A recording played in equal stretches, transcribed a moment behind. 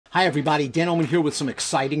Hi everybody, Dan Illman here with some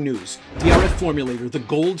exciting news. DRF Formulator, the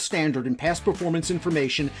gold standard in past performance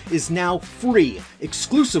information, is now free,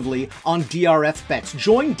 exclusively on DRF Bets.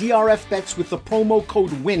 Join DRF Bets with the promo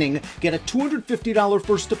code WINNING, get a $250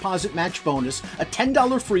 first deposit match bonus, a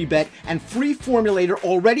 $10 free bet, and free Formulator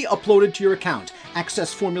already uploaded to your account.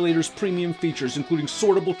 Access Formulator's premium features, including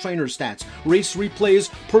sortable trainer stats, race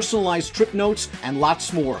replays, personalized trip notes, and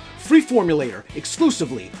lots more. Free Formulator,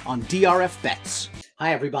 exclusively on DRF Bets.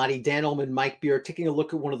 Hi everybody, Dan Illman, Mike Beer, taking a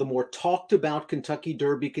look at one of the more talked about Kentucky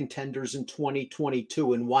Derby contenders in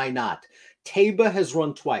 2022, and why not? Taiba has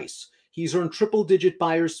run twice. He's earned triple-digit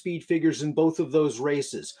Beyer speed figures in both of those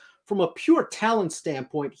races. From a pure talent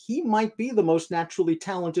standpoint, he might be the most naturally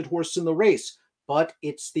talented horse in the race, but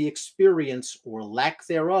it's the experience, or lack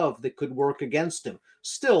thereof, that could work against him.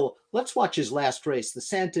 Still, let's watch his last race, the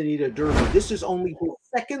Santa Anita Derby. This is only his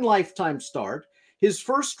second lifetime start. His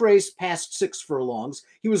first race passed 6 furlongs.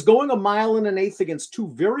 He was going 1 1/8 against two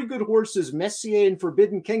very good horses, Messier and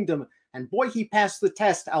Forbidden Kingdom, and boy, he passed the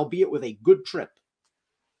test, albeit with a good trip.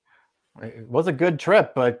 It was a good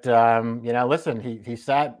trip, but listen, he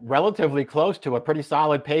sat relatively close to a pretty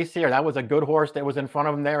solid pace here. That was a good horse that was in front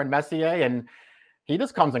of him there in Messier, and he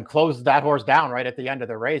just comes and closes that horse down right at the end of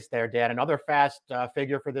the race there, Dan. Another fast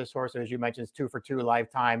figure for this horse, as you mentioned, is 2 for 2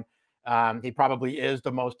 lifetime. He probably is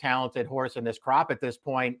the most talented horse in this crop at this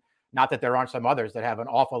point. Not that there aren't some others that have an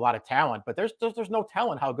awful lot of talent, but there's no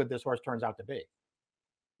telling how good this horse turns out to be.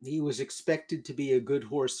 He was expected to be a good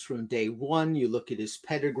horse from day one. You look at his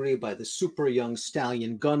pedigree by the super young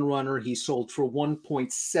stallion Gunrunner. He sold for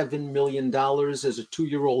 $1.7 million as a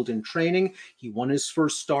 2-year-old in training. He won his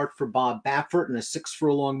first start for Bob Baffert in a 6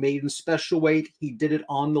 furlong maiden special weight. He did it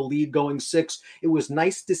on the lead going 6. It was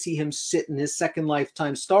nice to see him sit in his second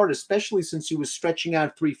lifetime start, especially since he was stretching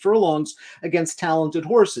out 3 furlongs against talented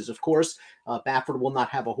horses. Of course, Baffert will not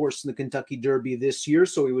have a horse in the Kentucky Derby this year,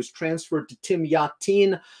 so he was transferred to Tim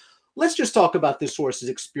Yatin. Let's just talk about this horse's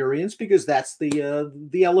experience, because that's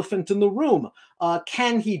the elephant in the room.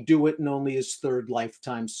 Can he do it in only his 3rd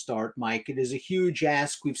lifetime start, Mike? It is a huge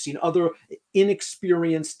ask. We've seen other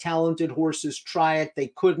inexperienced, talented horses try it. They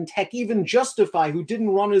couldn't. Heck, even Justify, who didn't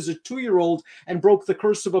run as a 2-year-old and broke the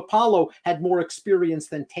curse of Apollo, had more experience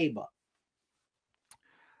than Taiba.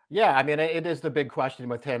 Yeah, I mean, it is the big question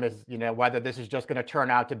with him is, whether this is just going to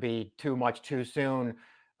turn out to be too much too soon.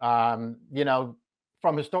 From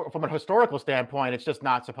a historical standpoint, it's just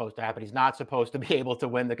not supposed to happen. He's not supposed to be able to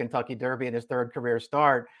win the Kentucky Derby in his 3rd career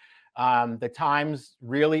start. The times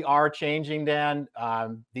really are changing, Dan.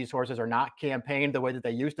 These horses are not campaigned the way that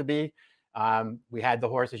they used to be. We had the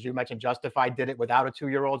horse, as you mentioned, Justify, did it without a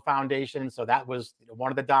 2-year-old foundation. So that was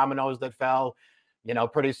one of the dominoes that fell.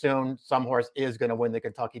 Pretty soon, some horse is going to win the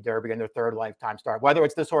Kentucky Derby in their 3rd lifetime start. Whether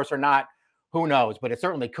it's this horse or not, who knows? But it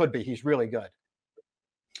certainly could be. He's really good.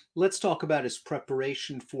 Let's talk about his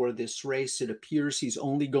preparation for this race. It appears he's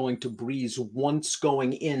only going to breeze once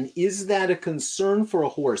going in. Is that a concern for a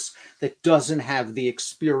horse that doesn't have the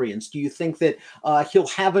experience? Do you think that he'll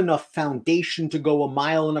have enough foundation to go 1.25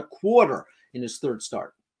 miles in his 3rd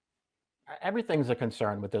start? Everything's a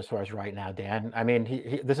concern with this horse right now, Dan. I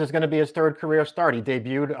mean, this is going to be his 3rd career start. He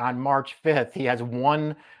debuted on March 5th. He has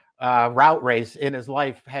 1 route race in his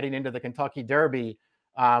life heading into the Kentucky Derby.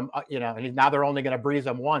 And now they're only going to breeze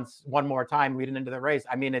him one more time leading into the race.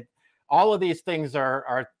 I mean, all of these things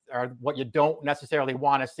are what you don't necessarily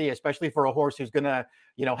want to see, especially for a horse who's going to,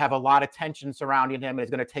 have a lot of tension surrounding him and is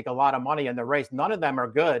going to take a lot of money in the race. None of them are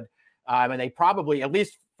good. And they probably, at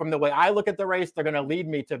least from the way I look at the race, they're going to lead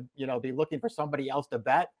me to, be looking for somebody else to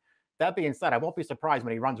bet. That being said, I won't be surprised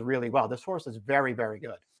when he runs really well. This horse is very, very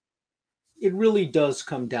good. It really does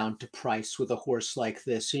come down to price with a horse like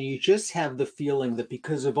this. And you just have the feeling that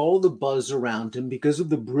because of all the buzz around him, because of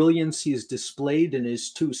the brilliance he's displayed in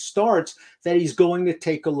his 2 starts, that he's going to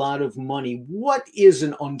take a lot of money. What is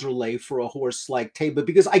an underlay for a horse like Taiba?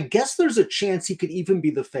 Because I guess there's a chance he could even be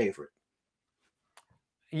the favorite.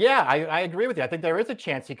 Yeah, I agree with you. I think there is a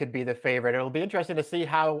chance he could be the favorite. It'll be interesting to see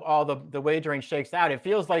how all the wagering shakes out. It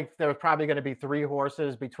feels like there's probably going to be 3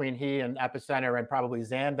 horses between he and Epicenter and probably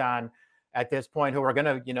Zandon at this point who are going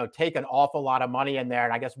to, take an awful lot of money in there.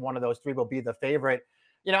 And I guess one of those 3 will be the favorite.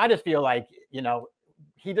 I just feel like,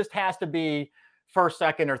 he just has to be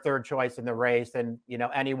 1st, 2nd, or 3rd choice in the race. And,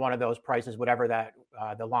 any one of those prices, whatever that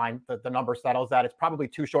the number settles at, it's probably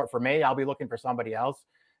too short for me. I'll be looking for somebody else.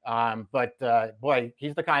 But boy,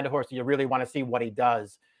 he's the kind of horse that you really want to see what he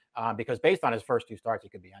does, because based on his first 2 starts, he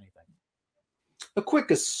could be anything. A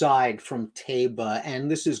quick aside from Taiba,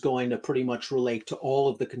 and this is going to pretty much relate to all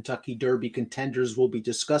of the Kentucky Derby contenders we'll be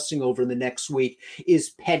discussing over the next week, is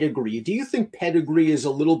pedigree. Do you think pedigree is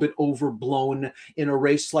a little bit overblown in a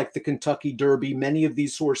race like the Kentucky Derby? Many of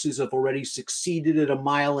these horses have already succeeded at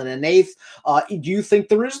 1.125 miles. Do you think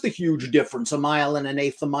there is the huge difference,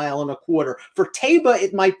 1.125 miles, 1.25 miles? For Taiba,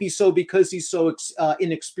 it might be so because he's so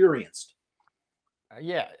inexperienced.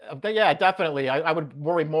 Yeah, definitely. I would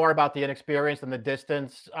worry more about the inexperience than the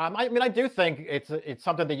distance. I mean, I do think it's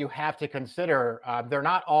something that you have to consider. They're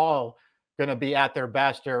not all going to be at their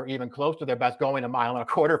best or even close to their best going 1.25 miles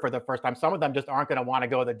for the first time. Some of them just aren't going to want to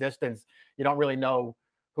go the distance. You don't really know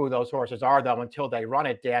who those horses are, though, until they run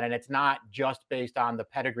it, Dan. And it's not just based on the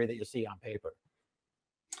pedigree that you see on paper.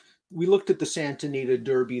 We looked at the Santa Anita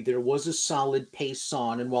Derby. There was a solid pace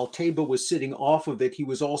on, and while Taiba was sitting off of it, he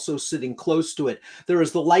was also sitting close to it. There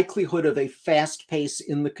is the likelihood of a fast pace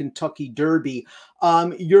in the Kentucky Derby.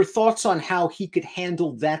 Your thoughts on how he could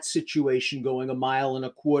handle that situation going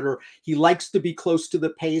 1.25 miles? He likes to be close to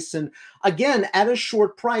the pace, and again, at a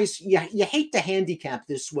short price, you hate to handicap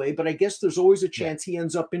this way, but I guess there's always a chance he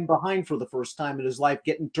ends up in behind for the first time in his life,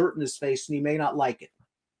 getting dirt in his face, and he may not like it.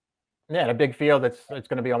 Yeah, in a big field, it's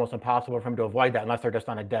going to be almost impossible for him to avoid that unless they're just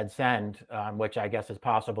on a dead send, which I guess is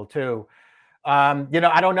possible too. I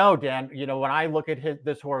don't know, Dan. When I look at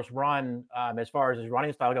this horse run, as far as his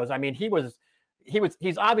running style goes, I mean,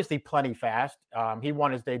 he's obviously plenty fast. He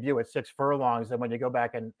won his debut at 6 furlongs, and when you go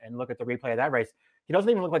back and look at the replay of that race, he doesn't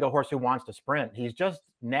even look like a horse who wants to sprint. He's just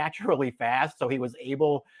naturally fast, so he was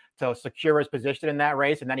able to secure his position in that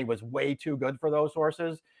race, and then he was way too good for those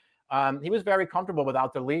horses. He was very comfortable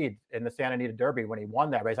without the lead in the Santa Anita Derby when he won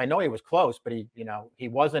that race. I know he was close, but he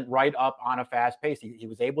wasn't right up on a fast pace. He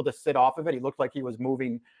was able to sit off of it. He looked like he was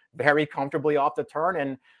moving very comfortably off the turn,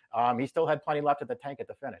 and he still had plenty left at the tank at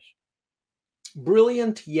the finish.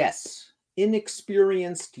 Brilliant, yes.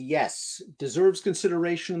 Inexperienced, yes. Deserves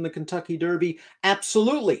consideration in the Kentucky Derby,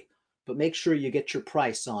 absolutely. But make sure you get your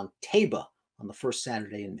price on Taiba on the first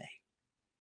Saturday in May.